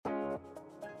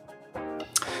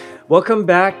Welcome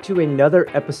back to another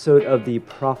episode of the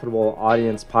Profitable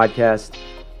Audience Podcast.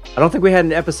 I don't think we had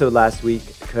an episode last week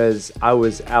because I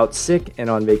was out sick and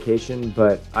on vacation,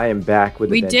 but I am back with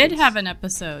a vengeance. We did have an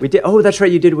episode. We did. Oh, that's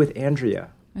right. You did with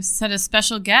Andrea. I said a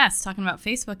special guest talking about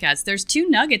Facebook ads. There's 2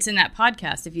 nuggets in that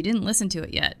podcast, if you didn't listen to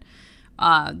it yet,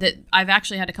 that I've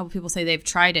actually had a couple people say they've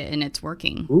tried it and it's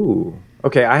working. Ooh.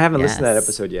 Okay, I haven't listened to that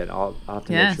episode yet. I'll have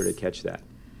to make sure to catch that.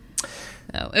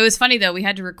 So, it was funny, though. We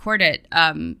had to record it.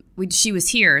 She was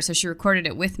here, so she recorded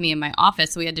it with me in my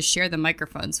office. So we had to share the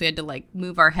microphones. So we had to,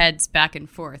 move our heads back and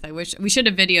forth. I wish we should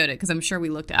have videoed it because I'm sure we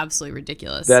looked absolutely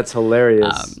ridiculous. That's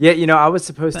hilarious. I was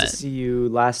supposed to see you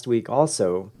last week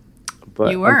also,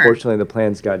 but unfortunately the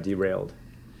plans got derailed.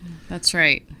 That's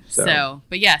right.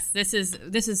 But yes, this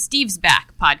is Steve's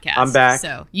back podcast. I'm back.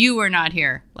 So you were not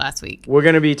here last week. We're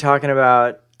going to be talking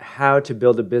about how to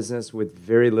build a business with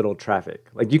very little traffic.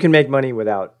 Like you can make money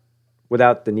without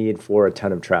the need for a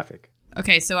ton of traffic.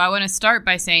 Okay, so I want to start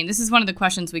by saying this is one of the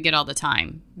questions we get all the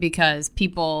time because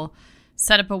people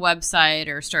set up a website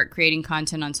or start creating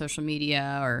content on social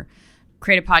media or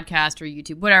create a podcast or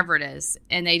YouTube, whatever it is,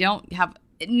 and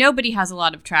nobody has a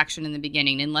lot of traction in the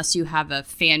beginning unless you have a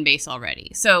fan base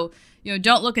already. So,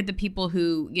 don't look at the people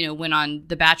who, went on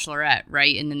The Bachelorette,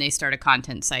 right? And then they start a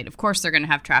content site. Of course, they're going to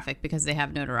have traffic because they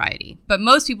have notoriety. But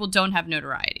most people don't have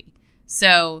notoriety.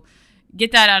 So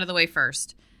get that out of the way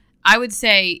first. I would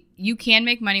say you can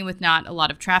make money with not a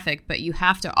lot of traffic, but you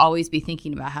have to always be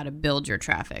thinking about how to build your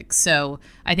traffic. So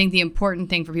I think the important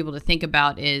thing for people to think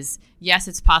about is, yes,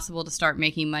 it's possible to start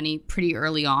making money pretty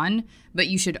early on, but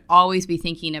you should always be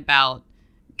thinking about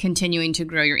continuing to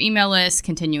grow your email list,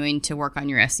 continuing to work on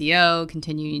your SEO,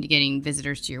 continuing to getting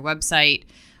visitors to your website.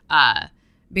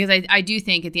 Because I do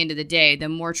think at the end of the day, the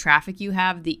more traffic you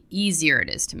have, the easier it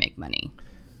is to make money.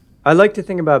 I like to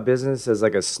think about business as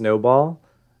like a snowball.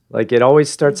 Like it always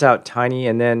starts out tiny,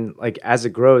 and then as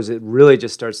it grows, it really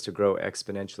just starts to grow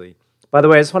exponentially. By the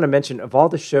way, I just want to mention, of all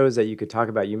the shows that you could talk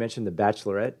about, you mentioned The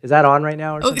Bachelorette. Is that on right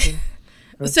now or something?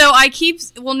 So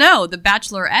no, The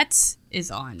Bachelorette is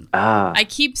on. I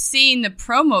keep seeing the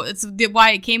promo. It's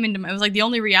why it came into it was like the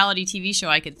only reality TV show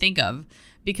I could think of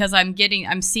because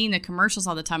I'm seeing the commercials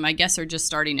all the time. I guess they're just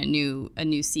starting a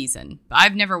new season. But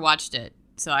I've never watched it.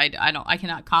 So I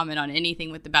cannot comment on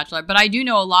anything with The Bachelor, but I do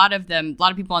know a lot of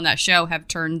people on that show have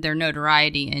turned their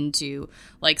notoriety into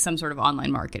some sort of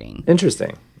online marketing.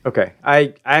 Interesting. Okay.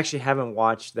 I actually haven't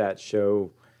watched that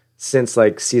show since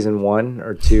season 1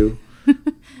 or 2.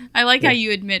 I like how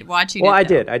you admit watching it. Well, I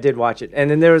did watch it. And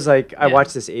then there was I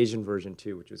watched this Asian version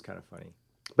too, which was kind of funny.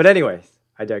 But anyway,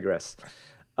 I digress.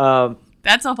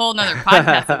 That's a whole nother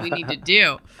podcast that we need to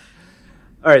do.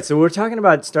 All right, so we're talking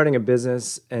about starting a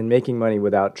business and making money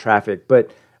without traffic.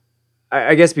 But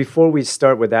I guess before we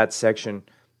start with that section,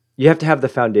 you have to have the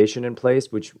foundation in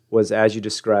place, which was, as you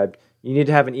described, you need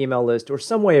to have an email list or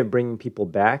some way of bringing people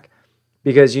back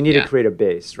because you need to create a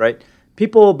base, right?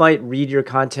 People might read your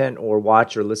content or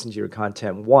watch or listen to your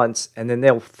content once, and then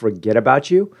they'll forget about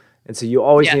you. And so you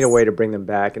always need a way to bring them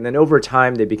back. And then over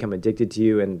time, they become addicted to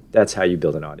you, and that's how you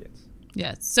build an audience.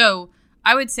 Yes. So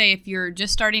I would say if you're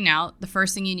just starting out, the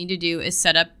first thing you need to do is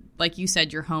set up, like you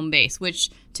said, your home base,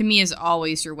 which to me is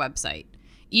always your website.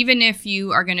 Even if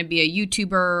you are going to be a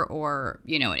YouTuber or,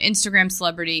 an Instagram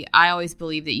celebrity, I always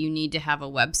believe that you need to have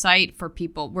a website for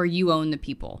people where you own the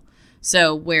people.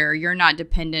 So where you're not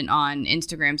dependent on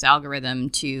Instagram's algorithm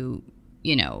to,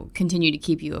 continue to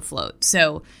keep you afloat.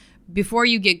 So before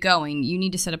you get going, you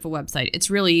need to set up a website. It's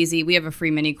really easy. We have a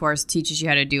free mini course that teaches you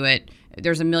how to do it.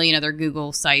 There's a million other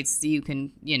Google sites that you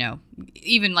can,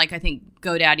 even I think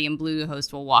GoDaddy and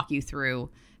Bluehost will walk you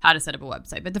through how to set up a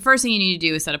website. But the first thing you need to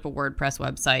do is set up a WordPress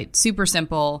website. Super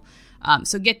simple.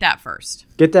 So get that first.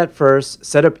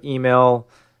 Set up email.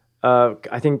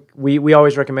 I think we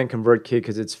always recommend ConvertKit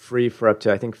because it's free for up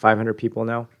to, I think, 500 people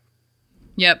now.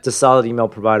 Yep. It's a solid email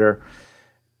provider.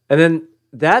 And then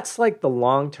that's the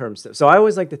long-term stuff. So I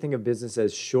always like to think of business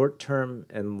as short-term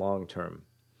and long-term.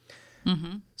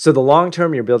 Mm-hmm. So the long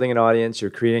term, you're building an audience,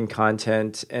 you're creating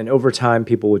content, and over time,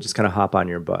 people will just kind of hop on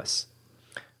your bus.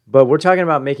 But we're talking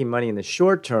about making money in the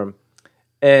short term.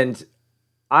 And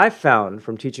I found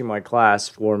from teaching my class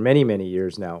for many, many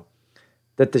years now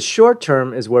that the short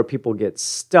term is where people get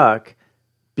stuck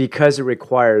because it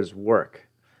requires work.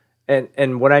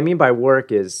 And what I mean by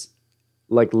work is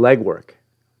legwork,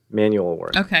 manual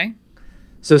work. Okay.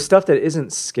 So stuff that isn't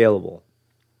scalable.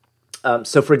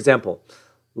 So for example,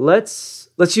 let's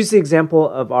use the example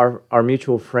of our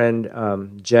mutual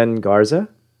friend Jen Garza.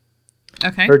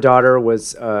 Okay. Her daughter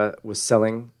was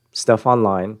selling stuff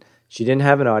online. She didn't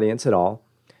have an audience at all.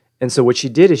 And so what she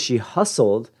did is she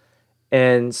hustled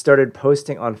and started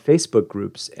posting on Facebook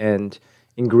groups and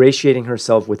ingratiating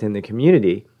herself within the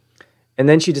community. And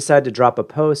then she decided to drop a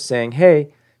post saying,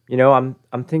 hey, I'm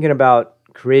thinking about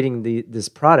creating this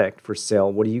product for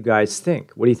sale. What do you guys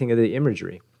think? What do you think of the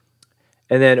imagery?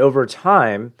 And then over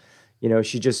time,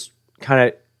 she just kind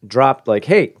of dropped like,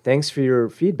 hey, thanks for your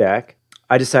feedback.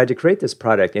 I decided to create this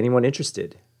product. Anyone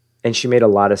interested? And she made a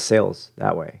lot of sales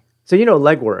that way. So,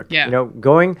 legwork,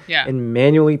 going and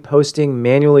manually posting,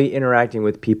 manually interacting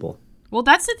with people. Well,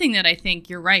 that's the thing that I think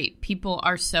you're right. People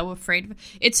are so afraid.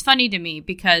 It's funny to me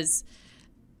because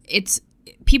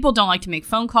people don't like to make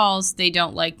phone calls. They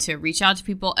don't like to reach out to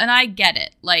people. And I get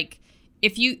it. Like,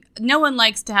 no one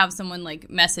likes to have someone like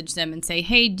message them and say,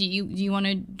 hey, do you want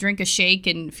to drink a shake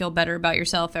and feel better about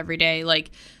yourself every day?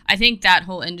 Like, I think that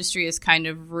whole industry has kind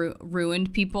of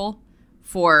ruined people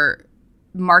for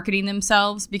marketing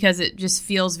themselves because it just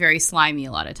feels very slimy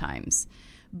a lot of times.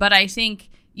 But I think,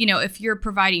 if you're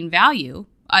providing value,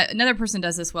 another person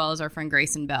does this well is our friend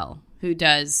Grayson Bell, who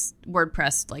does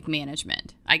WordPress like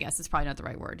management. I guess it's probably not the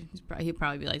right word. He'd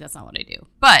probably be like, that's not what I do.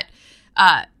 But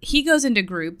he goes into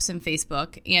groups in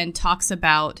Facebook and talks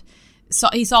about, so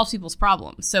he solves people's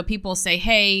problems. So people say,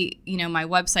 hey, my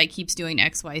website keeps doing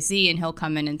XYZ, and he'll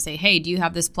come in and say, hey, do you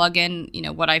have this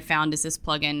plugin? What I found is this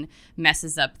plugin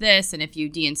messes up this, and if you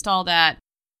deinstall that,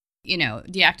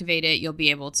 deactivate it, you'll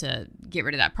be able to get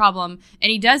rid of that problem.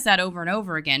 And he does that over and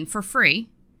over again for free.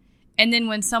 And then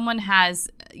when someone has,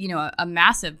 a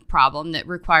massive problem that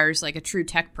requires like a true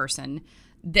tech person,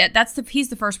 he's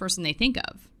the first person they think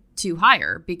of to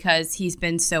hire because he's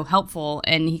been so helpful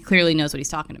and he clearly knows what he's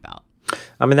talking about.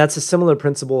 I mean, that's a similar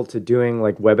principle to doing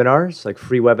like webinars, like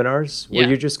free webinars, where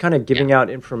you're just kind of giving out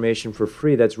information for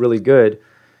free that's really good,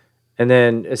 and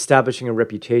then establishing a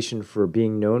reputation for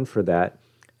being known for that.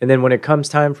 And then when it comes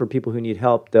time for people who need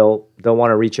help, they'll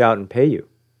want to reach out and pay you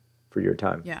for your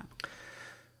time. Yeah.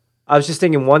 I was just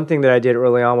thinking one thing that I did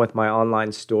early on with my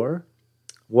online store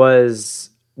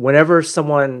was whenever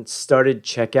someone started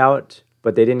checkout,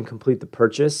 but they didn't complete the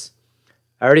purchase,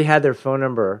 I already had their phone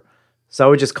number. So I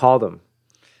would just call them,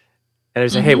 and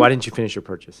I'd say, "Hey, why didn't you finish your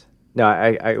purchase?" No,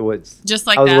 I was just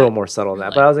like I was that. a little more subtle than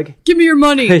that, but I was like, "Give me your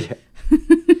money."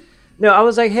 No, I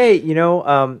was like, "Hey,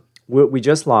 we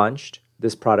just launched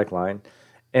this product line,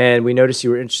 and we noticed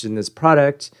you were interested in this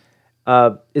product.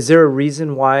 Is there a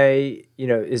reason why?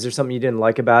 Is there something you didn't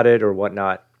like about it or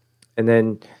whatnot?" And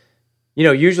then,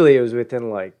 usually it was within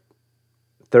like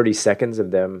 30 seconds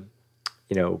of them,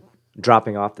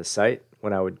 dropping off the site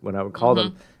when I would call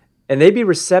them. And they'd be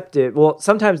receptive. Well,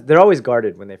 sometimes they're always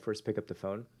guarded when they first pick up the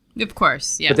phone. Of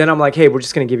course, yeah. But then I'm like, hey, we're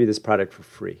just going to give you this product for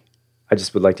free. I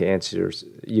just would like to answer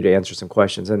some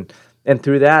questions. And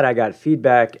through that, I got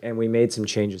feedback, and we made some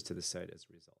changes to the site as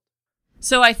a result.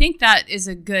 So I think that is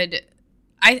a good...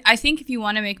 I think if you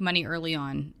want to make money early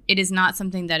on, it is not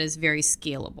something that is very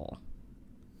scalable.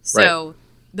 So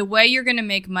the way you're going to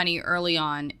make money early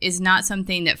on is not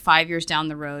something that 5 years down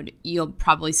the road, you'll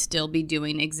probably still be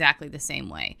doing exactly the same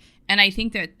way. And I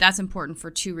think that that's important for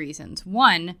two reasons.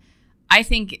 One, I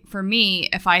think for me,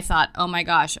 if I thought, oh my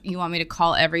gosh, you want me to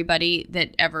call everybody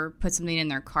that ever put something in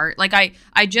their cart? Like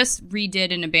I just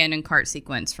redid an abandoned cart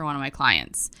sequence for one of my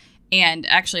clients. And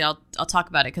actually, I'll talk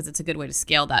about it because it's a good way to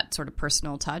scale that sort of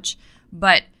personal touch.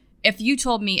 But if you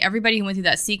told me everybody who went through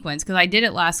that sequence, because I did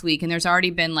it last week and there's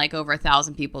already been like over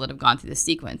 1,000 people that have gone through this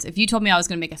sequence. If you told me I was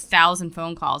going to make 1,000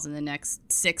 phone calls in the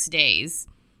next 6 days,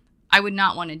 I would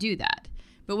not want to do that.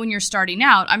 But when you're starting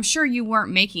out, I'm sure you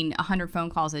weren't making 100 phone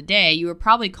calls a day. You were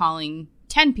probably calling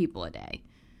 10 people a day.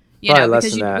 Probably less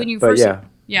than that, when you first,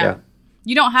 yeah,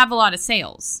 you don't have a lot of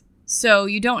sales. So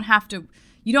you don't have to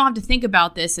think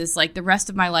about this as like the rest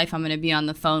of my life I'm going to be on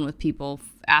the phone with people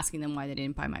asking them why they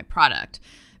didn't buy my product.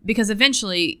 Because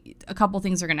eventually, a couple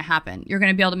things are going to happen. You're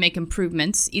going to be able to make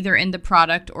improvements either in the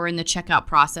product or in the checkout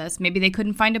process. Maybe they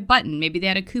couldn't find a button. Maybe they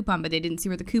had a coupon, but they didn't see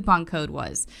where the coupon code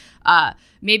was.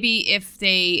 Maybe if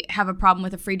they have a problem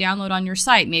with a free download on your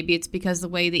site, maybe it's because the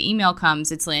way the email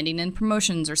comes, it's landing in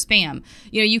promotions or spam.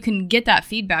 You can get that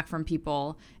feedback from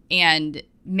people and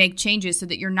make changes so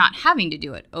that you're not having to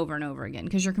do it over and over again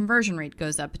because your conversion rate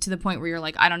goes up to the point where you're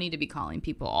like, I don't need to be calling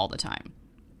people all the time.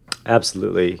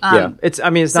 Absolutely. Yeah. It's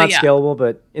not scalable,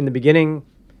 but in the beginning,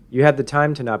 you have the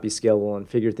time to not be scalable and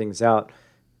figure things out.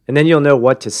 And then you'll know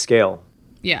what to scale.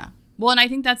 Yeah. Well, and I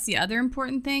think that's the other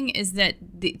important thing is that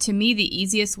to me, the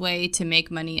easiest way to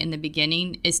make money in the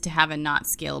beginning is to have a not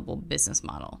scalable business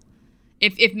model.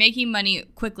 If making money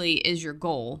quickly is your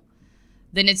goal,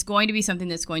 then it's going to be something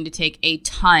that's going to take a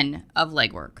ton of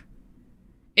legwork.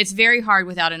 It's very hard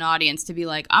without an audience to be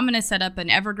like, I'm going to set up an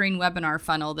evergreen webinar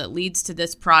funnel that leads to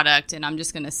this product, and I'm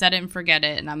just going to set it and forget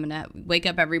it, and I'm going to wake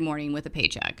up every morning with a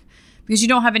paycheck, because you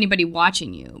don't have anybody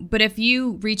watching you. But if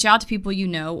you reach out to people you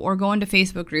know, or go into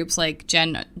Facebook groups like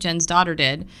Jen's daughter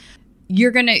did,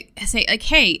 you're going to say like,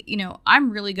 hey,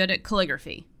 I'm really good at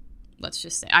calligraphy. Let's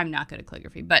just say I'm not good at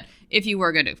calligraphy, but if you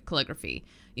were good at calligraphy,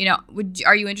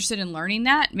 are you interested in learning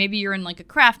that? Maybe you're in like a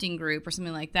crafting group or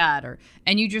something like that,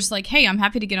 and you just like, hey, I'm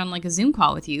happy to get on like a Zoom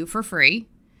call with you for free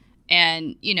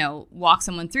and, walk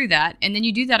someone through that. And then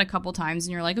you do that a couple times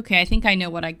and you're like, okay, I think I know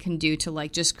what I can do to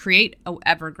like just create a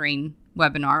evergreen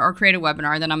webinar or create a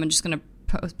webinar. Then I'm just going to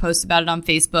post about it on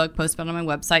Facebook, post about it on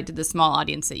my website to the small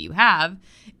audience that you have,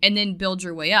 and then build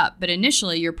your way up. But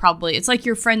initially it's like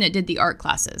your friend that did the art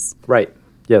classes. Right.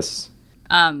 Yes.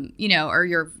 Or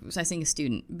I think a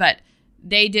student, but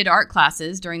they did art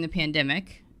classes during the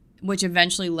pandemic, which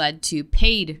eventually led to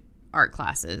paid art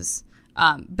classes.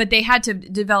 But they had to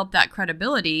develop that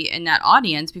credibility and that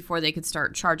audience before they could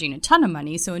start charging a ton of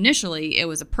money. So initially it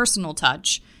was a personal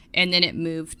touch, and then it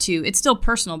moved to, it's still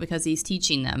personal because he's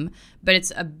teaching them, but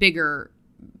it's a bigger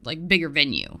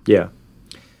venue. Yeah.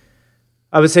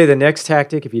 I would say the next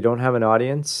tactic, if you don't have an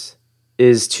audience,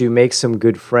 is to make some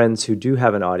good friends who do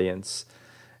have an audience.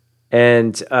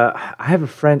 And I have a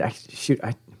friend, I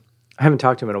haven't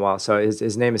talked to him in a while, so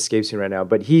his name escapes me right now,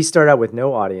 but he started out with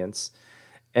no audience.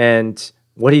 And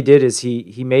what he did is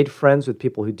he made friends with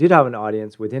people who did have an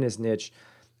audience within his niche.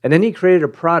 And then he created a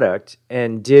product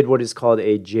and did what is called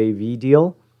a JV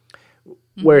deal,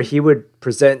 where he would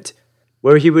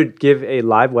give a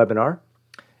live webinar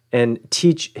and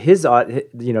teach his,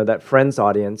 that friend's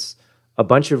audience a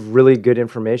bunch of really good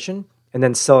information, and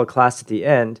then sell a class at the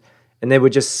end, and they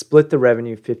would just split the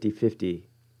revenue 50-50.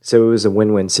 So it was a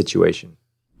win-win situation.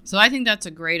 So I think that's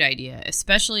a great idea,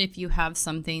 especially if you have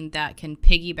something that can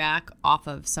piggyback off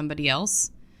of somebody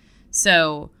else.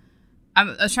 So I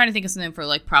was trying to think of something for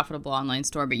like profitable online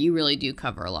store, but you really do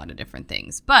cover a lot of different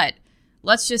things. But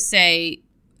let's just say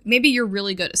maybe you're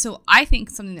really good. So I think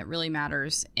something that really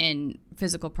matters in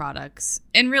physical products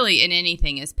and really in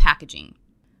anything is packaging.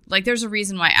 Like there's a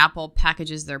reason why Apple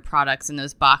packages their products in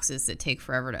those boxes that take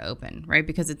forever to open, right?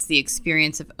 Because it's the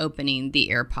experience of opening the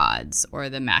AirPods or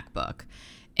the MacBook.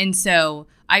 And so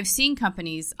I've seen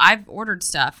companies, I've ordered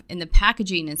stuff and the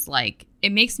packaging is like,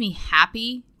 it makes me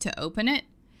happy to open it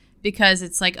because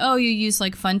it's like, oh, you use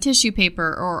like fun tissue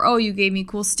paper, or, oh, you gave me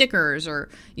cool stickers, or,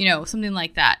 something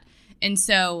like that. And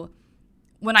so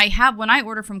when I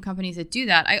order from companies that do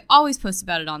that, I always post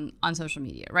about it on social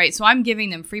media, right? So I'm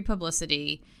giving them free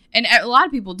publicity. And a lot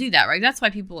of people do that, right? That's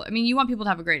why you want people to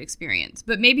have a great experience.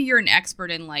 But maybe you're an expert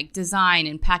in like design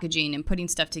and packaging and putting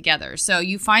stuff together. So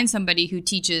you find somebody who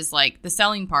teaches like the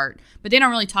selling part, but they don't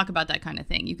really talk about that kind of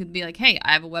thing. You could be like, hey,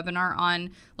 I have a webinar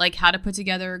on like how to put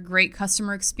together a great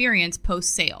customer experience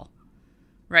post-sale,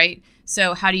 right?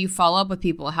 So how do you follow up with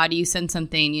people? How do you send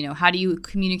something? How do you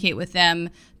communicate with them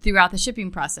throughout the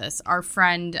shipping process? Our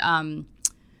friend,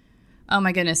 oh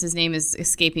my goodness, his name is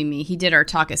escaping me. He did our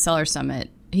talk at Seller Summit.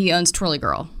 He owns Twirly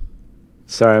Girl.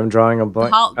 Sorry, I'm drawing a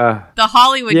blank. The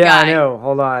Hollywood guy. Yeah, I know.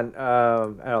 Hold on.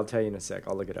 I'll tell you in a sec.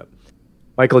 I'll look it up.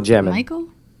 Michael Jamin.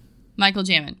 Michael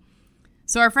Jamin.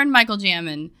 So our friend Michael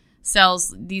Jamin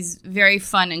sells these very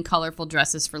fun and colorful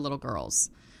dresses for little girls.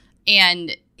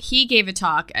 And he gave a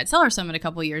talk at Seller Summit a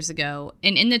couple years ago.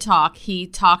 And in the talk, he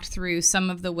talked through some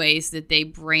of the ways that they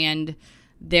brand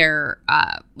their,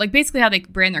 basically how they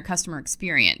brand their customer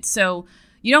experience. So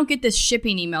you don't get this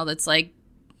shipping email that's like,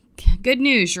 good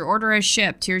news, your order has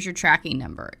shipped. Here's your tracking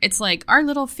number. It's like, our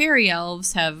little fairy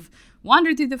elves have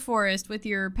wandered through the forest with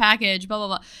your package, blah, blah,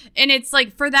 blah. And it's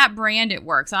like, for that brand, it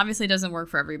works. Obviously, it doesn't work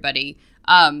for everybody.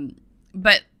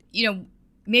 But,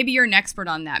 maybe you're an expert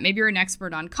on that. Maybe you're an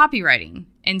expert on copywriting.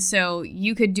 And so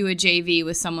you could do a JV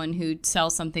with someone who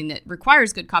sells something that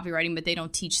requires good copywriting, but they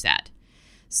don't teach that.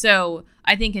 So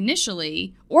I think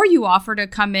initially, or you offer to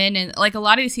come in and like a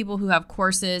lot of these people who have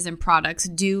courses and products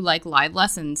do like live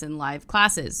lessons and live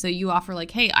classes. So you offer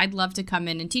like, hey, I'd love to come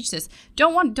in and teach this.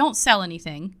 Don't sell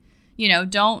anything.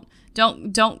 Don't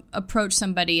approach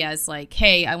somebody as like,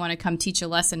 hey, I want to come teach a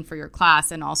lesson for your class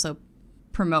and also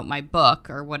promote my book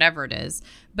or whatever it is.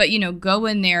 But, go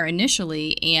in there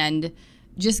initially and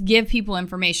just give people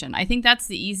information. I think that's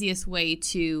the easiest way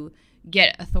to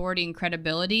get authority and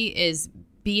credibility is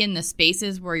be in the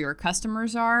spaces where your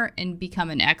customers are and become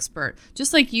an expert.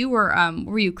 Just like you were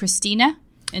you Christina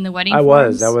in the wedding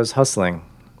forums? I was hustling.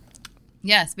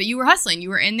 Yes, but you were hustling. You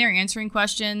were in there answering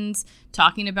questions,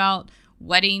 talking about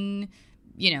wedding,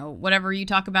 whatever you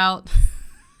talk about.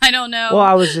 I don't know. Well,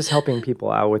 I was just helping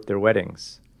people out with their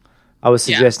weddings. I was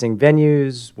Yeah. suggesting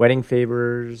venues, wedding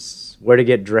favors, where to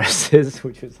get dresses,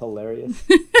 which was hilarious.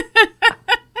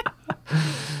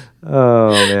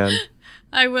 Oh, man.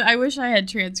 I wish I had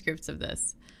transcripts of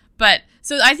this. But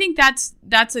so I think that's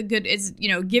a good,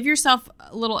 give yourself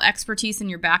a little expertise in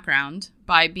your background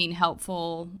by being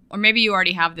helpful, or maybe you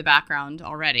already have the background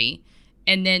already,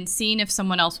 and then seeing if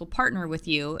someone else will partner with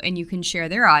you and you can share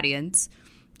their audience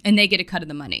and they get a cut of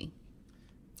the money.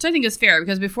 So I think it's fair,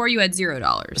 because before you had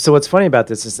 $0. So what's funny about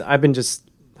this is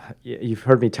you've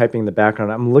heard me typing in the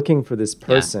background. I'm looking for this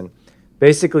person. Yeah.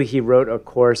 Basically, he wrote a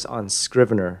course on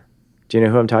Scrivener. Do you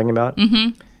know who I'm talking about?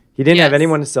 Mm-hmm. He didn't have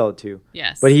anyone to sell it to.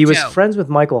 Yes. But he was friends with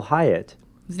Michael Hyatt.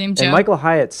 His name's Joe. And Michael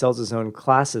Hyatt sells his own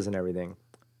classes and everything.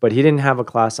 But he didn't have a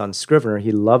class on Scrivener.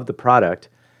 He loved the product.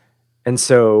 And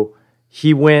so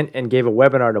he went and gave a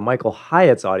webinar to Michael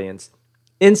Hyatt's audience,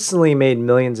 instantly made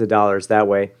millions of dollars that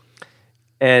way.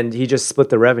 And he just split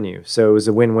the revenue. So it was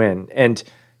a win-win. And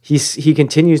he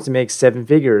continues to make 7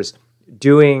 figures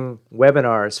doing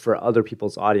webinars for other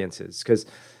people's audiences, because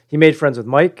he made friends with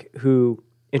Mike, who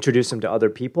introduced him to other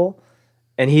people,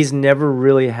 and he's never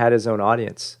really had his own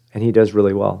audience, and he does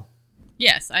really well.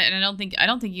 Yes, I don't think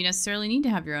you necessarily need to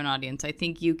have your own audience. I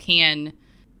think you can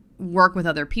work with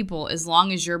other people as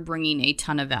long as you're bringing a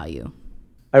ton of value.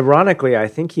 Ironically, I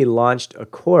think he launched a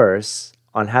course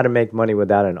on how to make money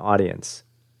without an audience.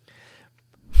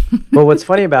 But what's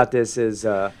funny about this is,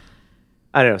 I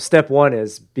don't know, step 1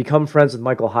 is become friends with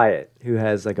Michael Hyatt, who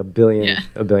has like a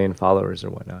billion followers or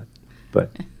whatnot.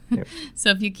 But anyway. So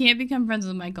if you can't become friends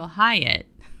with Michael Hyatt,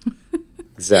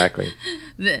 exactly.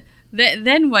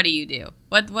 Then what do you do?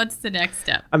 What's the next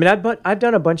step? I mean, I've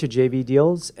done a bunch of JV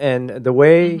deals, and the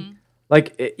way,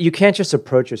 you can't just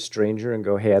approach a stranger and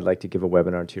go, hey, I'd like to give a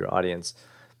webinar to your audience.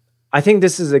 I think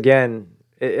this is, again,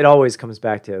 it always comes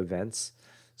back to events.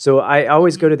 So I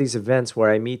always go to these events where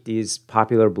I meet these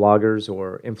popular bloggers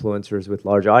or influencers with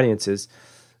large audiences.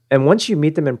 And once you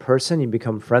meet them in person, you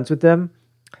become friends with them,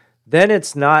 then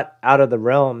it's not out of the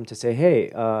realm to say, hey,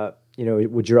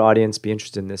 would your audience be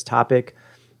interested in this topic?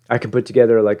 I can put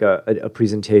together like a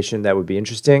presentation that would be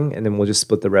interesting, and then we'll just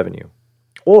split the revenue.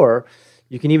 Or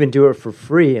you can even do it for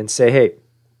free and say, hey,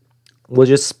 we'll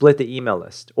just split the email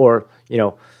list. Or,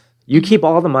 you keep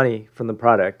all the money from the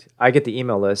product, I get the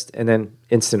email list, and then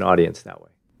instant audience that way.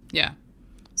 Yeah.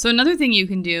 So another thing you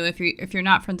can do if you're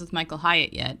not friends with Michael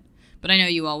Hyatt yet, but I know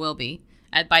you all will be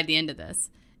by the end of this,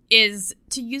 is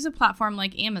to use a platform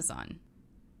like Amazon.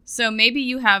 So maybe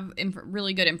you have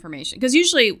really good information, because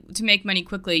usually to make money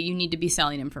quickly, you need to be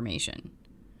selling information,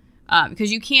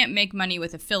 because you can't make money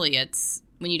with affiliates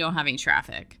when you don't have any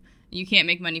traffic. You can't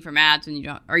make money from ads when you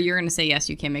don't. Or you're going to say yes,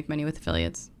 you can't make money with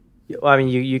affiliates. Well, I mean,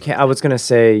 you can't. I was going to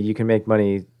say you can make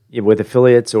money with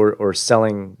affiliates or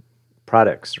selling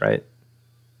products, right?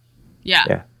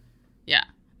 Yeah.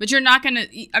 But you're not going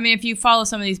to, I mean, if you follow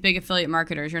some of these big affiliate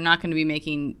marketers, you're not going to be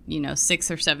making,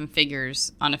 6 or 7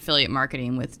 figures on affiliate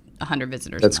marketing with 100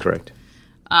 visitors. That's correct.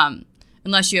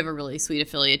 Unless you have a really sweet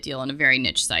affiliate deal on a very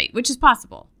niche site, which is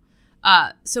possible.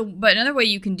 But another way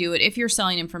you can do it if you're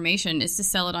selling information is to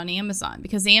sell it on Amazon,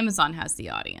 because Amazon has the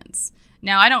audience.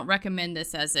 Now, I don't recommend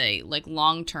this as a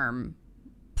long-term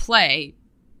play,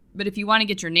 but if you want to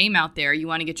get your name out there, you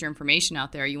want to get your information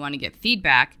out there, you want to get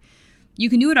feedback,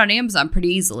 you can do it on Amazon pretty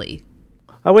easily.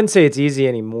 I wouldn't say it's easy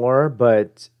anymore,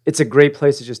 but it's a great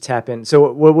place to just tap in.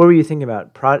 So what were you thinking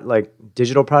about? Like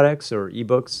digital products or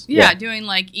ebooks? Yeah, doing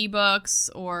like ebooks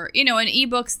or, and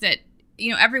ebooks that,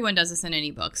 everyone does this in an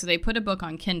ebook. So they put a book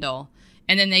on Kindle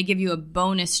and then they give you a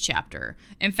bonus chapter.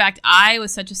 In fact, I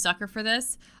was such a sucker for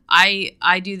this.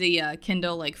 I do the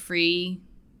Kindle like free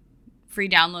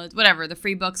downloads, whatever, the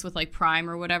free books with like Prime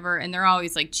or whatever, and they're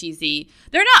always like cheesy.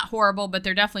 They're not horrible, but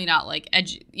they're definitely not like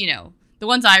the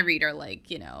ones I read are like,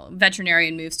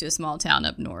 veterinarian moves to a small town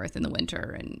up north in the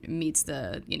winter and meets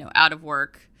the, out of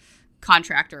work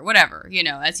contractor, whatever,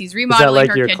 as he's remodeling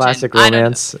her kitchen. Is that like your classic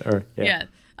romance? Or yeah.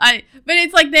 But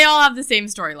it's like they all have the same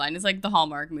storyline. It's like the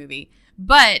Hallmark movie.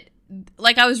 But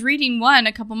like I was reading one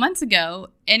a couple months ago,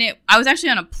 and I was actually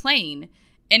on a plane,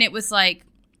 and it was like,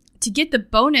 to get the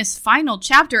bonus final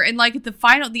chapter, and like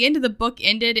the end of the book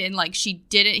ended and like he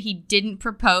didn't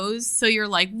propose. So you're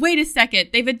like, wait a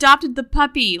second, they've adopted the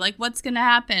puppy. Like, what's going to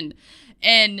happen?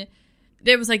 And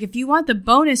there was like, if you want the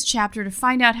bonus chapter to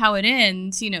find out how it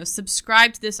ends,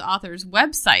 subscribe to this author's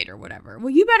website or whatever.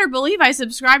 Well, you better believe I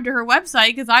subscribed to her website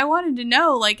because I wanted to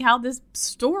know like how this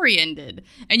story ended.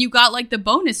 And you got like the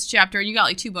bonus chapter, and you got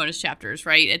like 2 bonus chapters,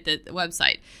 right, at the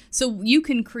website. So you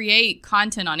can create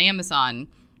content on Amazon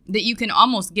that you can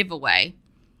almost give away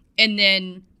and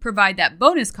then provide that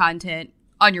bonus content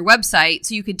on your website.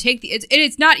 So you could take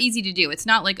it's not easy to do. It's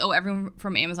not like, oh, everyone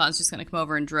from Amazon is just going to come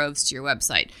over in droves to your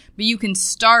website. But you can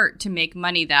start to make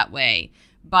money that way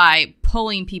by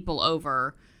pulling people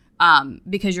over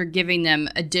because you're giving them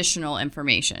additional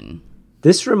information.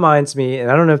 This reminds me, and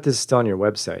I don't know if this is still on your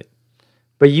website,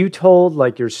 but you told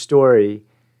like your story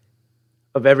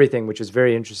of everything, which was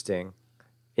very interesting.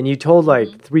 And you told like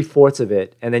 3/4 of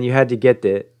it, and then you had to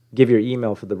give your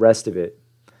email for the rest of it.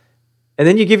 And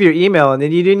then you give your email, and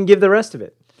then you didn't give the rest of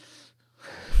it.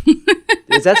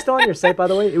 Is that still on your site, by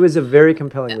the way? It was a very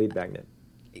compelling lead magnet.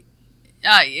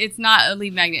 It's not a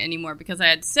lead magnet anymore because I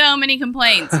had so many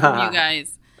complaints from you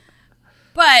guys.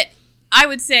 But I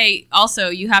would say also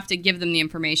you have to give them the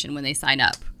information when they sign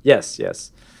up. Yes.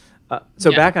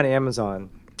 Back on Amazon,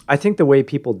 I think the way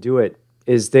people do it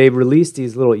is they release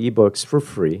these little ebooks for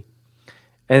free,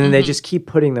 and then they just keep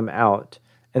putting them out.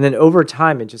 And then over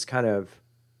time, it just kind of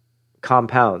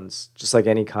compounds, just like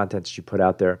any content that you put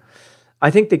out there.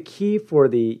 I think the key for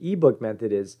the ebook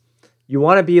method is you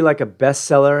want to be like a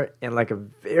bestseller in like a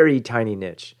very tiny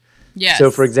niche. Yes.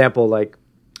 So for example, like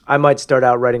I might start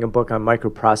out writing a book on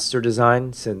microprocessor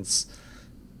design since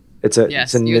you're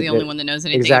the only one that knows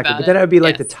anything exactly. about it. But then I would be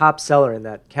like the top seller in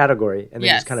that category, and then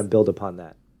just kind of build upon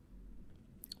that.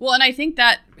 Well, and I think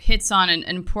that hits on an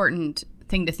important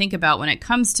thing to think about when it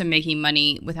comes to making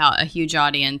money without a huge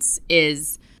audience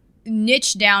is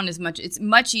niche down as much. It's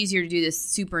much easier to do this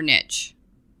super niche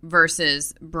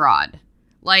versus broad.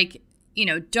 Like,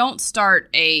 don't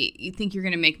start you think you're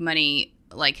going to make money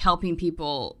like helping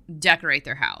people decorate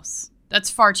their house. That's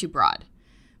far too broad.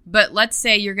 But let's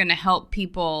say you're going to help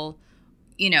people,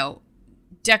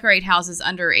 decorate houses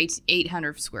under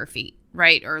 800 square feet,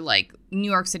 right? Or like New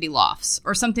York City lofts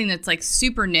or something that's like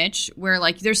super niche where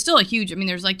like there's still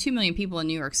there's like 2 million people in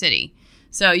New York City.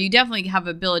 So you definitely have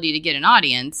ability to get an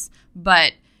audience,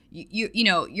 but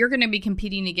you're going to be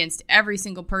competing against every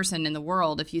single person in the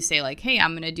world if you say like, hey,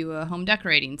 I'm going to do a home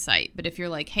decorating site. But if you're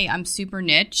like, hey, I'm super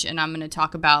niche and I'm going to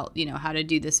talk about, how to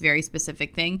do this very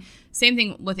specific thing. Same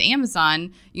thing with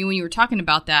Amazon. When you were talking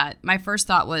about that, my first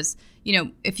thought was,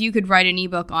 if you could write an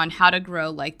ebook on how to grow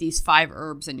like these 5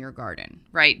 herbs in your garden,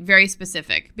 right? Very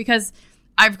specific. Because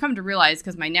I've come to realize,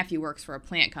 because my nephew works for a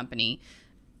plant company,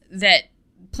 that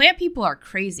plant people are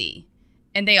crazy.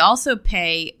 And they also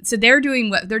pay, so they're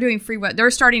doing free web,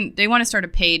 they want to start a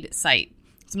paid site.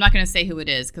 So I'm not going to say who it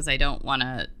is because I don't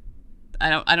know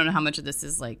how much of this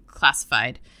is like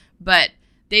classified, but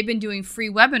they've been doing free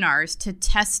webinars to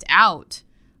test out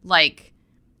like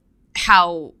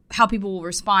how people will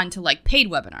respond to like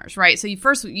paid webinars, right? So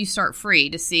you start free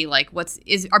to see like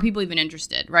are people even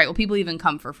interested, right? Will people even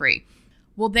come for free?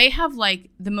 Well, they have like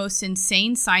the most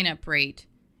insane sign up rate.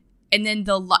 And then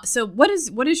so what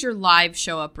is your live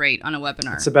show up rate on a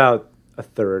webinar? It's about a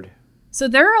third. So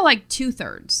there are like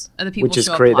 2/3 of the people which is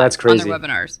show up live that's crazy on their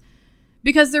webinars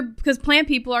because plant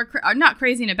people are not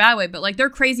crazy in a bad way, but like they're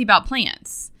crazy about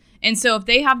plants. And so if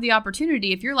they have the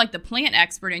opportunity, if you're like the plant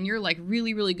expert and you're like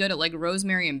really really good at like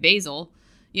rosemary and basil,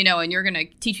 and you're gonna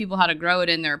teach people how to grow it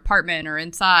in their apartment or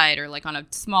inside or like on a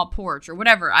small porch or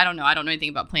whatever. I don't know anything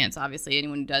about plants. Obviously,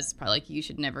 anyone who does is probably like, you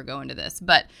should never go into this,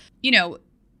 but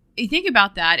you think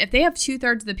about that, if they have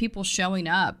 2/3 of the people showing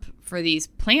up for these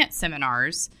plant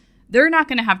seminars, they're not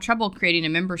going to have trouble creating a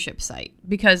membership site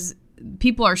because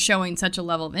people are showing such a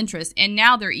level of interest. And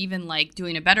now they're even like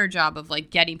doing a better job of like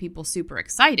getting people super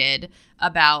excited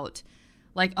about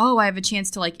like, oh, I have a chance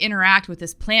to like interact with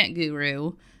this plant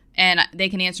guru and they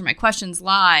can answer my questions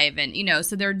live. And,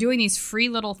 so they're doing these free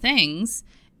little things.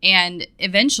 And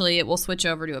eventually it will switch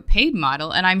over to a paid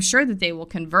model. And I'm sure that they will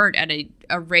convert at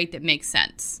a rate that makes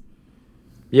sense.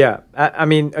 Yeah. I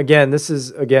mean, again, this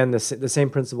is, the same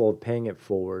principle of paying it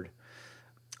forward.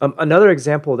 Another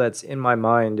example that's in my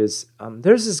mind is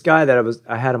there's this guy that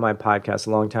I had on my podcast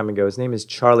a long time ago. His name is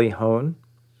Charlie Hone.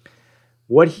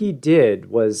 What he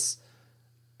did was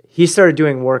he started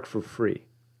doing work for free.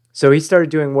 So he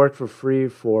started doing work for free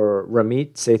for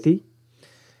Ramit Sethi.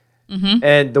 Mm-hmm.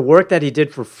 And the work that he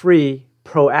did for free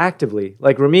proactively,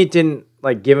 like Ramit didn't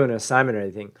like give him an assignment or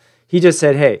anything. He just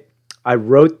said, hey, I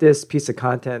wrote this piece of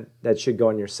content that should go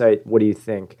on your site. What do you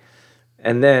think?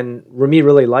 And then Ramit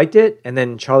really liked it. And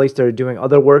then Charlie started doing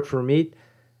other work for Ramit.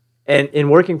 And in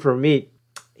working for Ramit,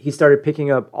 he started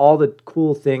picking up all the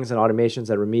cool things and automations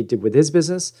that Ramit did with his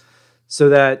business so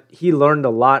that he learned a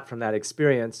lot from that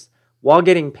experience while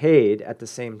getting paid at the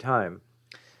same time.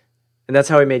 And that's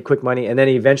how he made quick money. And then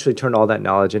he eventually turned all that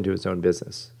knowledge into his own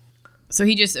business. So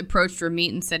he just approached Ramit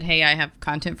and said, hey, I have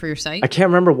content for your site? I can't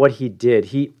remember what he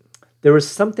did. There was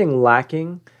something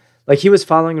lacking. Like he was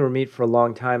following Ramit for a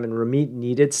long time and Ramit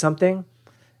needed something.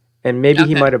 And maybe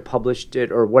he Okay. might have published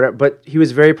it or whatever, but he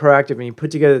was very proactive and he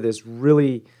put together this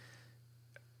really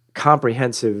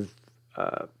comprehensive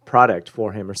product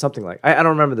for him or something like. I don't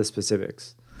remember the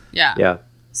specifics. Yeah. Yeah.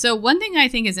 So one thing I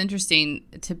think is interesting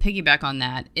to piggyback on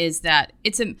that is that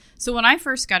so when I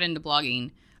first got into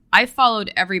blogging, I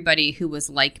followed everybody who was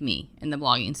like me in the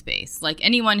blogging space. Like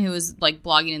anyone who was like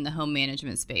blogging in the home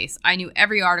management space. I knew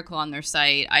every article on their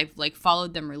site. I've like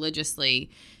followed them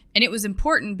religiously. And it was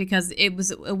important because it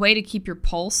was a way to keep your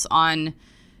pulse on,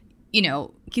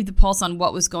 keep the pulse on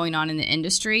what was going on in the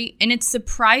industry. And it's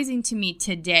surprising to me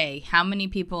today how many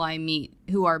people I meet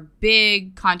who are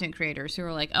big content creators who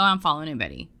are like, oh, I don't follow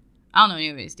anybody. I don't know what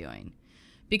anybody's doing.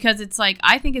 Because it's like,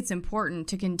 I think it's important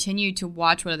to continue to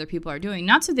watch what other people are doing,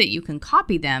 not so that you can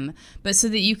copy them, but so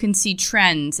that you can see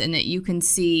trends and that you can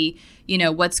see,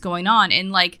 what's going on.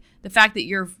 And like the fact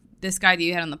that this guy that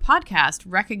you had on the podcast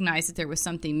recognized that there was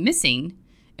something missing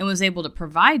and was able to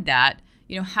provide that,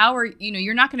 you're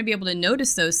not going to be able to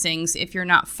notice those things if you're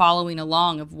not following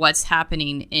along of what's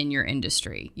happening in your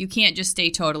industry. You can't just stay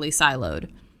totally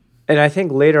siloed. And I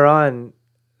think later on,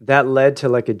 that led to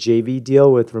like a JV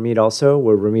deal with Ramit also,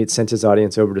 where Ramit sent his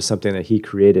audience over to something that he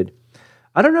created.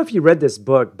 I don't know if you read this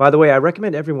book. By the way, I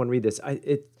recommend everyone read this.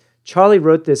 Charlie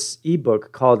wrote this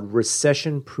ebook called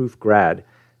Recession Proof Grad.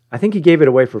 I think he gave it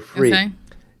away for free. Okay.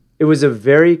 It was a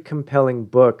very compelling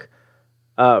book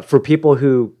for people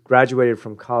who graduated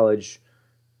from college.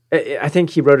 I think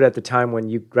he wrote it at the time when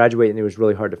you graduate and it was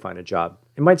really hard to find a job.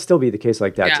 It might still be the case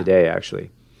like that today,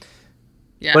 actually.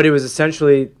 Yeah. But it was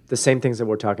essentially the same things that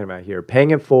we're talking about here. Paying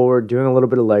it forward, doing a little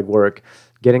bit of legwork,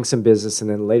 getting some business,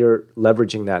 and then later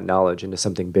leveraging that knowledge into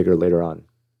something bigger later on.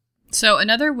 So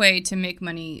another way to make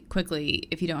money quickly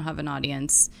if you don't have an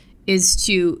audience is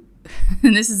to,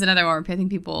 and this is another one where I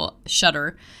think people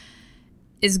shudder,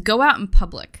 is go out in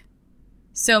public.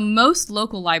 So most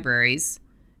local libraries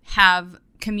have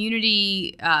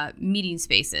community meeting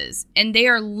spaces, and they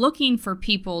are looking for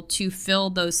people to fill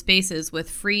those spaces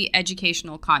with free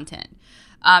educational content.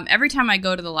 Every time I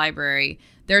go to the library,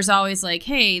 there's always like,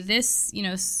 hey, this,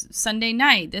 Sunday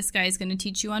night, this guy's going to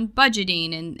teach you on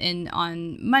budgeting, and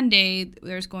on Monday,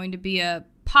 there's going to be a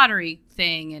pottery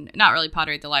thing, and not really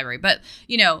pottery at the library, but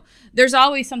there's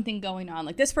always something going on.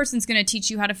 Like this person's going to teach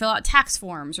you how to fill out tax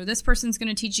forms, or this person's going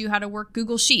to teach you how to work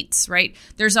Google Sheets, right?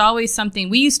 There's always something.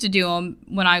 We used to do them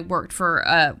when I worked for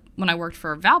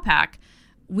Valpak.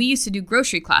 We used to do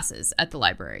grocery classes at the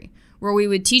library where we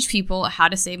would teach people how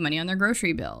to save money on their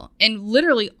grocery bill. And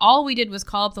literally all we did was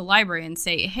call up the library and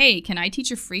say, hey, can I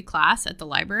teach a free class at the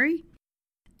library?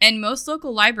 And most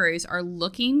local libraries are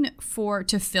looking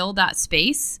to fill that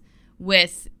space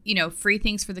with, free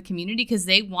things for the community because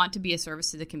they want to be a service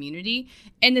to the community.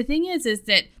 And the thing is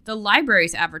that the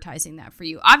library's advertising that for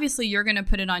you. Obviously, you're going to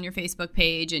put it on your Facebook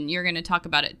page and you're going to talk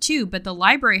about it too. But the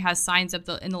library has signs and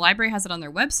the library has it on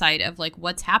their website of like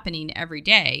what's happening every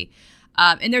day.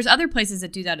 And there's other places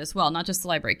that do that as well, not just the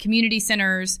library, community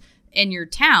centers in your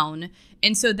town.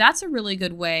 And so that's a really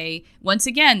good way. Once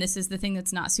again, this is the thing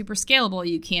that's not super scalable.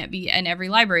 You can't be in every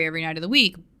library every night of the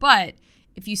week. But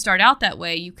if you start out that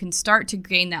way, you can start to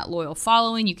gain that loyal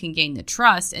following. You can gain the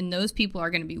trust. And those people are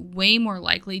going to be way more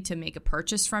likely to make a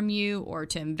purchase from you or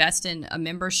to invest in a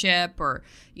membership or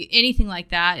anything like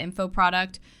that, info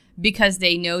product, because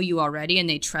they know you already and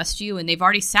they trust you and they've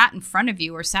already sat in front of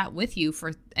you or sat with you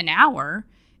for an hour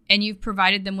and you've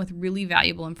provided them with really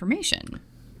valuable information.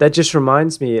 That just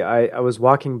reminds me, I was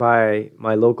walking by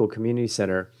my local community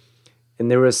center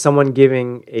and there was someone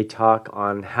giving a talk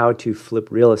on how to flip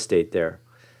real estate there.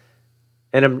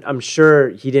 And I'm sure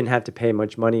he didn't have to pay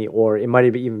much money or it might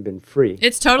have even been free.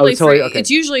 It's totally free. Okay.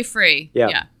 It's usually free.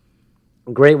 Yeah.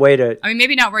 Great way to... I mean,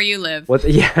 maybe not where you live.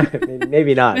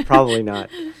 Maybe not. Probably not.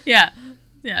 Yeah.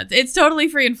 It's totally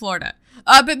free in Florida.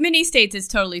 But many states it's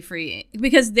totally free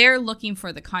because they're looking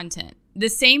for the content. The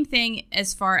same thing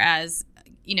as far as,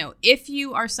 if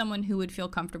you are someone who would feel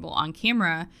comfortable on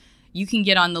camera, you can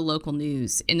get on the local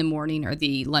news in the morning or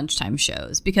the lunchtime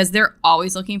shows because they're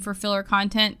always looking for filler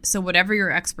content. So whatever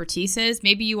your expertise is,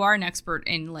 maybe you are an expert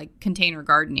in like container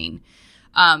gardening.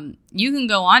 You can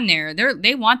go on there.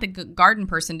 They want the garden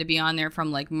person to be on there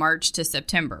from like March to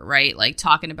September, right? Like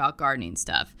talking about gardening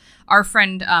stuff. Our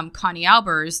friend Connie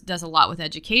Albers does a lot with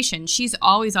education. She's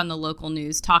always on the local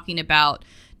news talking about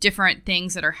different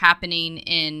things that are happening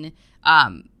in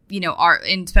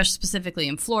specifically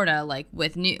in Florida, like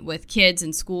with kids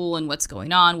in school and what's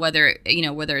going on, whether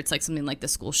it's like something like the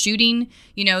school shooting,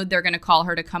 they're going to call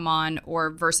her to come on,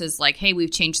 or versus like, hey, we've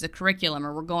changed the curriculum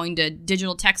or we're going to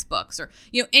digital textbooks or,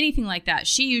 anything like that.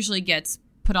 She usually gets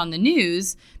put on the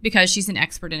news because she's an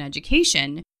expert in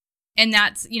education. And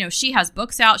that's, she has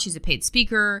books out. She's a paid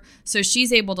speaker. So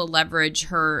she's able to leverage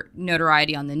her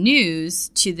notoriety on the news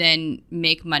to then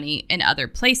make money in other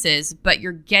places. But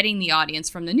you're getting the audience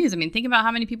from the news. I mean, think about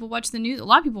how many people watch the news. A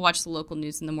lot of people watch the local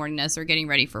news in the morning as they're getting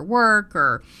ready for work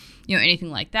or,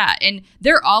 anything like that. And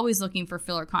they're always looking for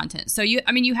filler content. So you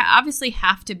obviously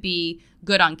have to be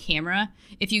good on camera.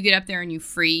 If you get up there and you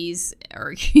freeze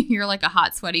or you're like a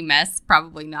hot, sweaty mess,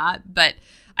 probably not. But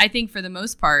I think for the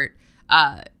most part,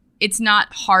 it's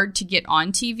not hard to get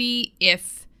on TV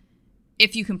if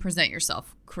you can present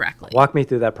yourself correctly. Walk me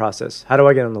through that process. How do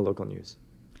I get on the local news?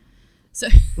 So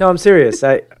no, I'm serious.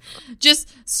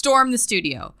 Just storm the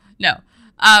studio. No,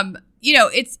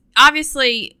 it's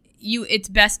obviously it's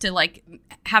best to like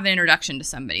have an introduction to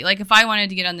somebody. Like if I wanted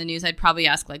to get on the news, I'd probably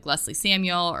ask like Leslie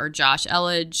Samuel or Josh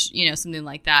Elledge, something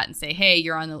like that, and say, hey,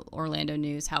 you're on the Orlando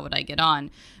news. How would I get on?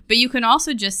 But you can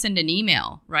also just send an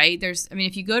email, right?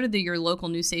 If you go to your local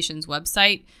news station's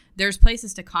website, there's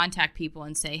places to contact people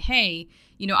and say, hey,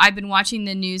 I've been watching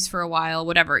the news for a while,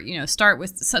 whatever, start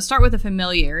with a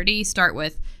familiarity. Start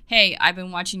with, hey, I've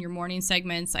been watching your morning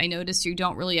segments. I noticed you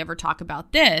don't really ever talk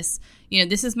about this.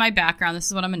 This is my background. This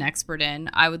is what I'm an expert in.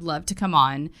 I would love to come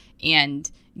on and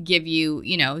give you,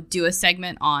 do a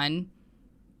segment on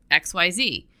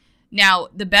XYZ. Now,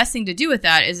 the best thing to do with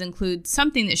that is include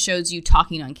something that shows you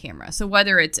talking on camera. So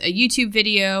whether it's a YouTube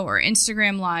video or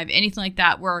Instagram Live, anything like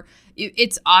that, where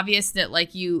it's obvious that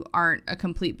like you aren't a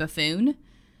complete buffoon.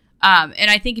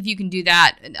 And I think if you can do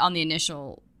that on the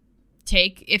initial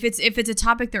take, if it's a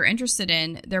topic they're interested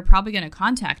in, they're probably going to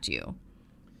contact you.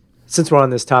 Since we're on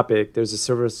this topic, there's a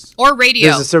service or radio.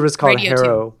 There's a service called radio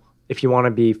Harrow. Too. If you want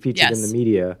to be featured in the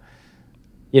media.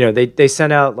 They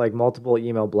send out like multiple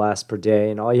email blasts per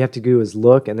day, and all you have to do is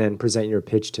look and then present your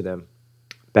pitch to them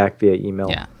back via email.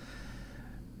 Yeah.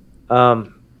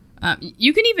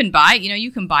 You can even buy,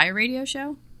 you can buy a radio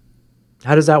show.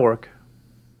 How does that work?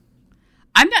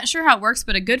 I'm not sure how it works,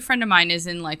 but a good friend of mine is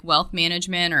in like wealth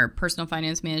management or personal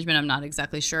finance management. I'm not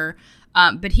exactly sure.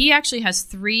 But he actually has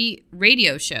 3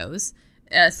 radio shows,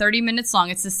 30 minutes long.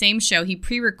 It's the same show. He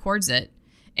pre-records it.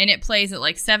 And it plays at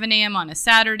like 7 a.m. on a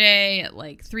Saturday, at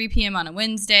like 3 p.m. on a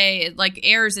Wednesday. It like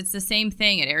airs, it's the same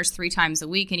thing. It airs 3 times a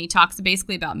week. And he talks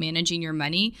basically about managing your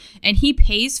money. And he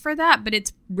pays for that, but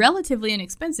it's relatively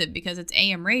inexpensive because it's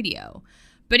AM radio.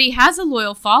 But he has a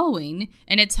loyal following,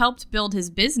 and it's helped build his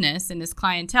business and his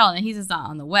clientele. And he's just not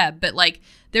on the web. But like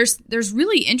there's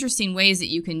really interesting ways that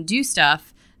you can do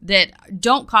stuff that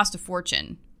don't cost a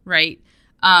fortune, right?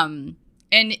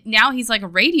 And now he's like a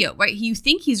radio, right? You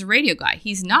think he's a radio guy.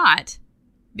 He's not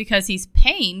because he's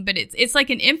paying, but it's like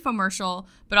an infomercial,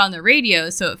 but on the radio,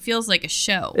 so it feels like a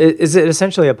show. Is it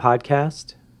essentially a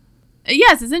podcast?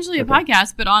 Yes, essentially a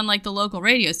podcast, but on like the local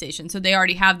radio station, so they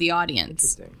already have the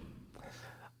audience. Interesting.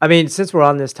 I mean, since we're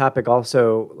on this topic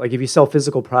also, like if you sell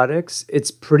physical products, it's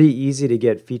pretty easy to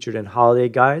get featured in holiday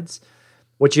guides.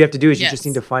 What you have to do is you just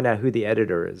need to find out who the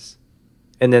editor is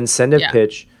and then send a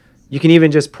pitch. You can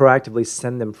even just proactively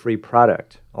send them free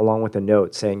product along with a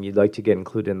note saying you'd like to get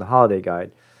included in the holiday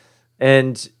guide.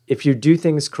 And if you do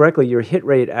things correctly, your hit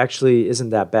rate actually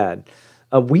isn't that bad.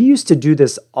 We used to do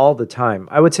this all the time.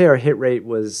 I would say our hit rate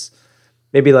was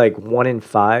maybe like 1 in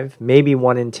 5, maybe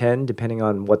 1 in 10, depending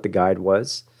on what the guide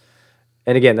was.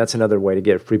 And again, that's another way to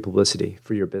get free publicity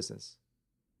for your business.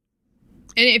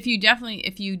 And if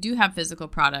you do have physical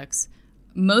products,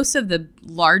 most of the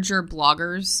larger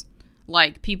bloggers,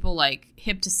 like people like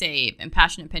Hip to Save and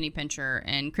Passionate Penny Pincher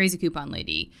and Crazy Coupon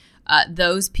Lady,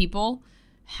 those people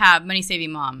have Money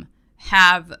Saving Mom,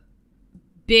 have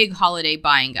big holiday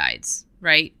buying guides,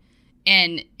 right?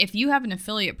 And if you have an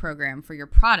affiliate program for your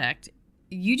product,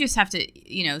 you just have to,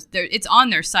 it's on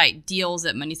their site,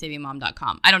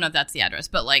 deals@moneysavingmom.com. I don't know if that's the address,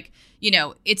 but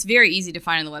it's very easy to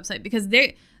find on the website because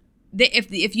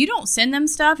if you don't send them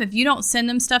stuff,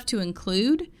 to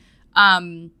include,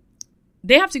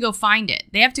 they have to go find it.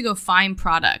 They have to go find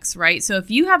products, right? So if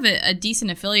you have a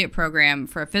decent affiliate program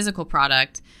for a physical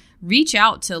product, reach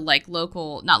out to like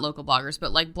not local bloggers,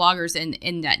 but like bloggers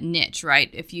in that niche, right?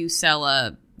 If you sell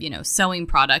a, sewing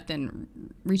product, then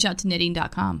reach out to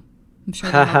knitting.com. I'm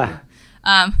sure they'll help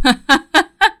you.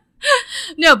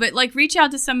 No, but like reach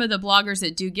out to some of the bloggers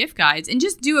that do gift guides and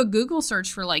just do a Google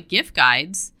search for like gift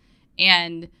guides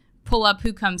and pull up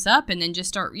who comes up and then just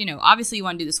start, obviously you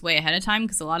want to do this way ahead of time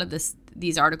because a lot of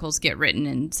these articles get written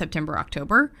in September,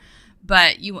 October,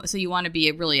 but you want to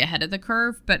be really ahead of the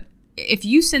curve. But if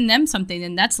you send them something,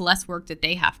 then that's less work that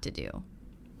they have to do.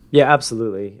 Yeah,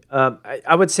 absolutely.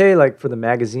 I would say like for the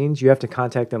magazines, you have to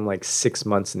contact them like 6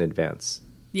 months in advance.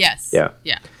 Yes. Yeah.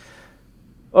 Yeah.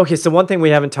 Okay, so one thing we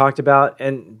haven't talked about,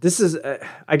 and this is,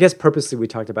 I guess purposely we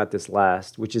talked about this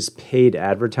last, which is paid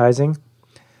advertising.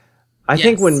 I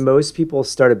think when most people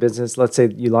start a business, let's say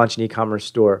you launch an e-commerce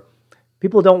store,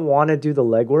 people don't want to do the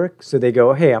legwork. So they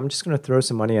go, hey, I'm just going to throw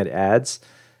some money at ads,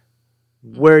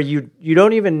 where you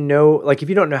don't even know, like if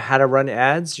you don't know how to run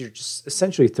ads, you're just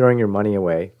essentially throwing your money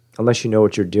away unless you know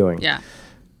what you're doing. Yeah.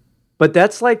 But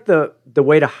that's like the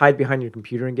way to hide behind your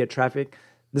computer and get traffic.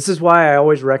 This is why I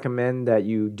always recommend that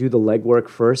you do the legwork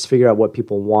first, figure out what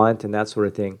people want and that sort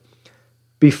of thing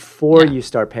before you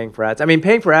start paying for ads. I mean,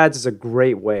 paying for ads is a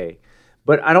great way,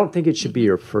 but I don't think it should be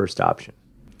your first option.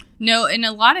 No, and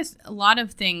a lot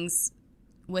of things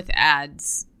with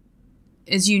ads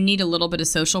is you need a little bit of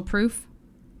social proof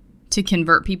to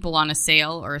convert people on a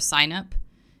sale or a sign up.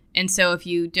 And so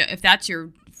if that's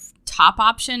your top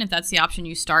option, if that's the option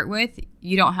you start with,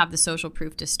 you don't have the social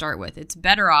proof to start with. It's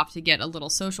better off to get a little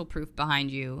social proof behind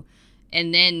you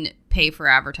and then pay for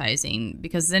advertising,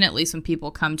 because then at least when people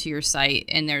come to your site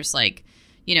and there's like,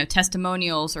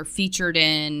 testimonials or featured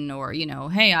in, or,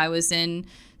 hey, I was in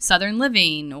Southern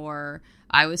Living, or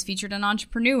I was featured on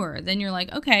Entrepreneur, then you're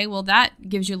like, okay, well, that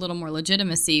gives you a little more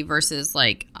legitimacy versus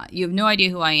like, you have no idea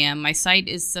who I am. My site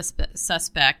is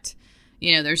suspect.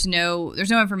 There's no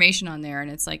information on there.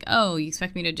 And it's like, oh, you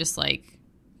expect me to just like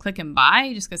click and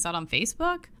buy just because it's out on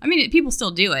Facebook? I mean, people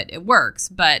still do it. It works,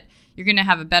 but you're going to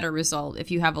have a better result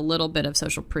if you have a little bit of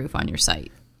social proof on your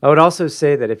site. I would also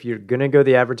say that if you're going to go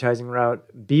the advertising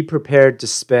route, be prepared to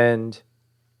spend,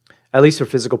 at least for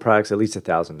physical products, at least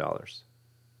 $1,000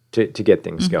 to get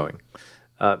things going.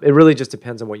 It really just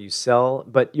depends on what you sell,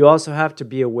 but you also have to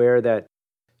be aware that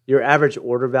your average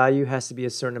order value has to be a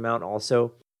certain amount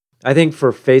also. I think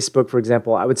for Facebook, for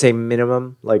example, I would say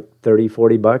minimum like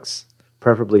 $30-$40,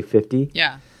 preferably 50.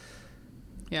 Yeah.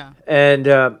 Yeah. And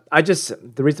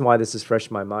the reason why this is fresh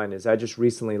in my mind is I just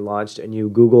recently launched a new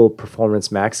Google Performance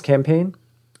Max campaign,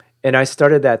 and I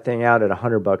started that thing out at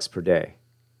 $100 per day,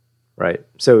 right?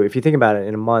 So if you think about it,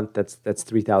 in a month, that's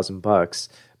 $3,000.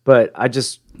 But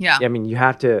I mean, you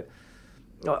have to.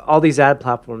 All these ad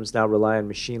platforms now rely on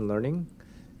machine learning,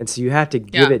 and so you have to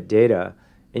give it data,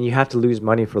 and you have to lose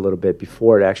money for a little bit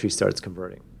before it actually starts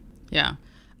converting. Yeah.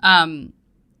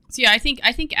 So yeah, I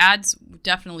think ads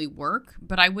definitely work,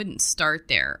 but I wouldn't start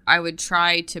there. I would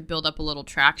try to build up a little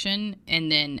traction and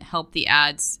then help the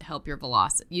ads help your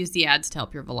velocity. Use the ads to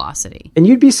help your velocity. And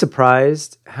you'd be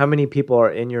surprised how many people are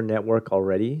in your network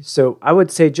already. So I would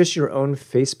say just your own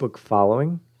Facebook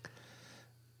following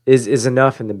is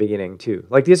enough in the beginning too.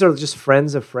 Like these are just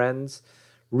friends of friends.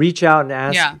 Reach out and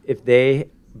ask if they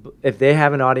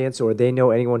have an audience or they know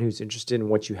anyone who's interested in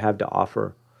what you have to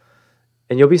offer.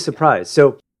 And you'll be surprised.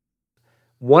 So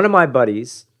one of my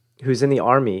buddies who's in the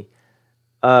Army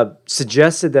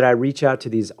suggested that I reach out to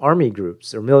these Army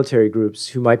groups or military groups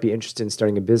who might be interested in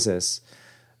starting a business.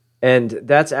 And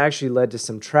that's actually led to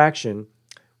some traction,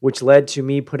 which led to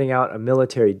me putting out a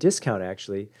military discount,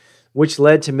 actually, which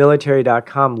led to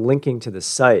military.com linking to the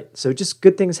site. So just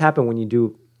good things happen when you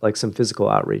do like some physical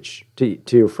outreach to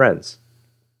your friends.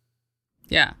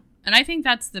 Yeah. And I think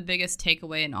that's the biggest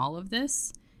takeaway in all of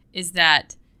this is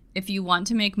that if you want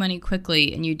to make money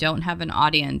quickly and you don't have an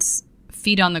audience,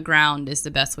 feet on the ground is the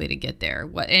best way to get there.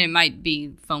 And it might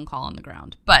be phone call on the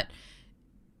ground, but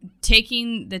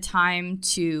taking the time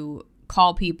to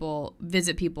call people,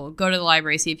 visit people, go to the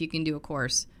library, see if you can do a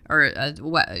course or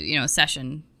a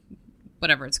session,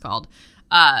 whatever it's called.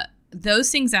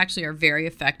 Those things actually are very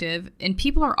effective, and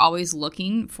people are always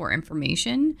looking for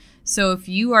information. So if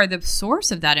you are the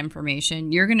source of that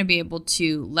information, you're going to be able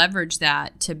to leverage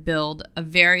that to build a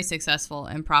very successful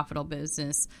and profitable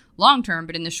business long term.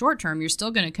 But in the short term, you're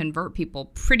still going to convert people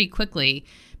pretty quickly,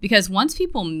 because once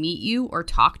people meet you or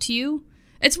talk to you,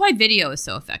 it's why video is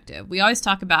so effective. We always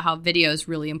talk about how video is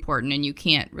really important and you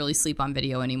can't really sleep on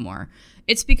video anymore.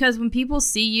 It's because when people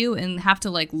see you and have to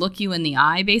like look you in the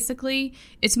eye, basically,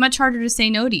 it's much harder to say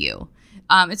no to you.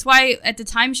 It's why at the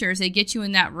timeshares, they get you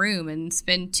in that room and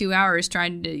spend 2 hours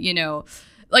trying to,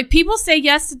 like people say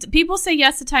yes to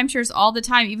timeshares all the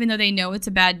time, even though they know it's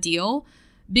a bad deal,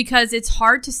 because it's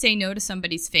hard to say no to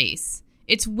somebody's face.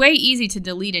 It's way easy to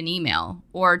delete an email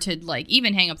or to like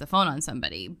even hang up the phone on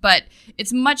somebody, but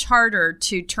it's much harder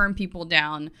to turn people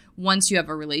down once you have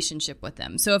a relationship with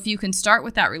them. So if you can start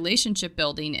with that relationship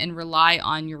building and rely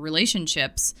on your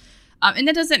relationships, and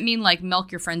that doesn't mean like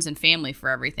milk your friends and family for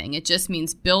everything. It just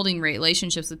means building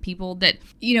relationships with people that,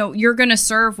 you're going to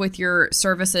serve with your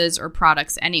services or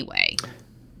products anyway.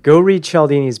 Go read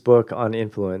Cialdini's book on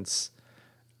influence.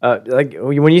 Like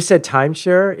when you said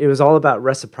timeshare, it was all about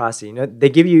reciprocity. They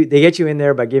get you in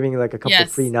there by giving you like a couple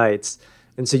of free nights,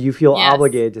 And so you feel Yes.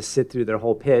 obligated to sit through their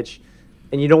whole pitch,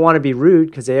 and you don't want to be rude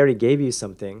because they already gave you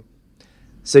something.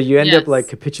 So you end up like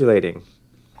capitulating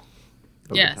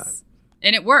over time.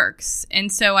 And it works.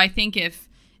 And so I think and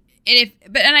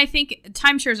I think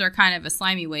timeshares are kind of a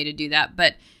slimy way to do that.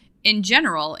 But in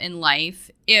general, in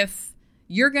life, if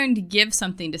you're going to give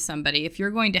something to somebody, if you're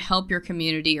going to help your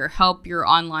community or help your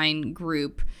online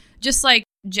group, just like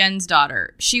Jen's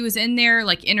daughter, she was in there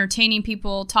like entertaining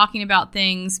people, talking about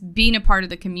things, being a part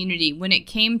of the community. When it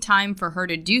came time for her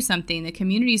to do something, the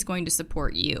community is going to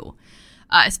support you.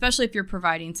 Especially if you're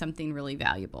providing something really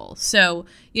valuable. So,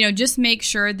 just make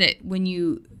sure that when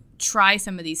you try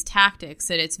some of these tactics,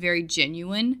 that it's very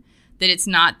genuine, that it's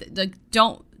not, like,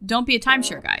 don't be a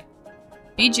timeshare guy.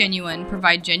 Be genuine,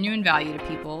 provide genuine value to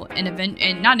people, and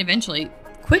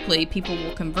quickly, people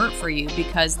will convert for you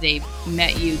because they've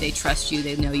met you, they trust you,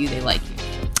 they know you, they like you.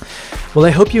 Well, I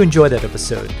hope you enjoyed that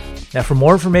episode. Now, for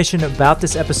more information about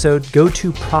this episode, go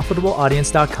to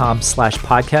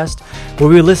profitableaudience.com/podcast, where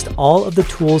we list all of the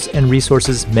tools and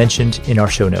resources mentioned in our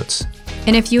show notes.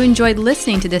 And if you enjoyed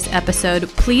listening to this episode,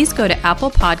 please go to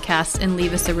Apple Podcasts and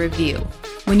leave us a review.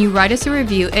 When you write us a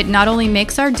review, it not only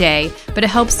makes our day, but it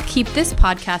helps keep this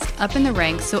podcast up in the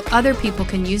ranks so other people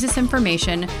can use this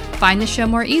information, find the show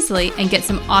more easily, and get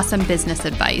some awesome business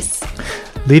advice.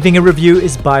 Leaving a review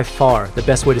is by far the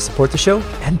best way to support the show,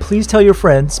 and please tell your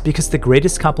friends, because the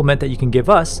greatest compliment that you can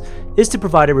give us is to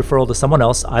provide a referral to someone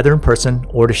else, either in person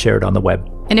or to share it on the web.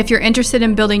 And if you're interested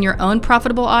in building your own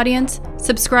profitable audience,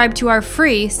 subscribe to our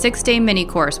free 6-day mini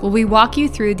course where we walk you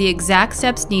through the exact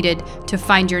steps needed to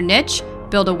find your niche,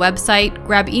 build a website,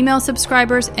 grab email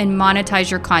subscribers, and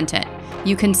monetize your content.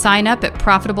 You can sign up at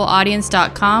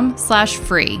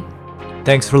profitableaudience.com/free.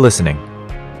 Thanks for listening.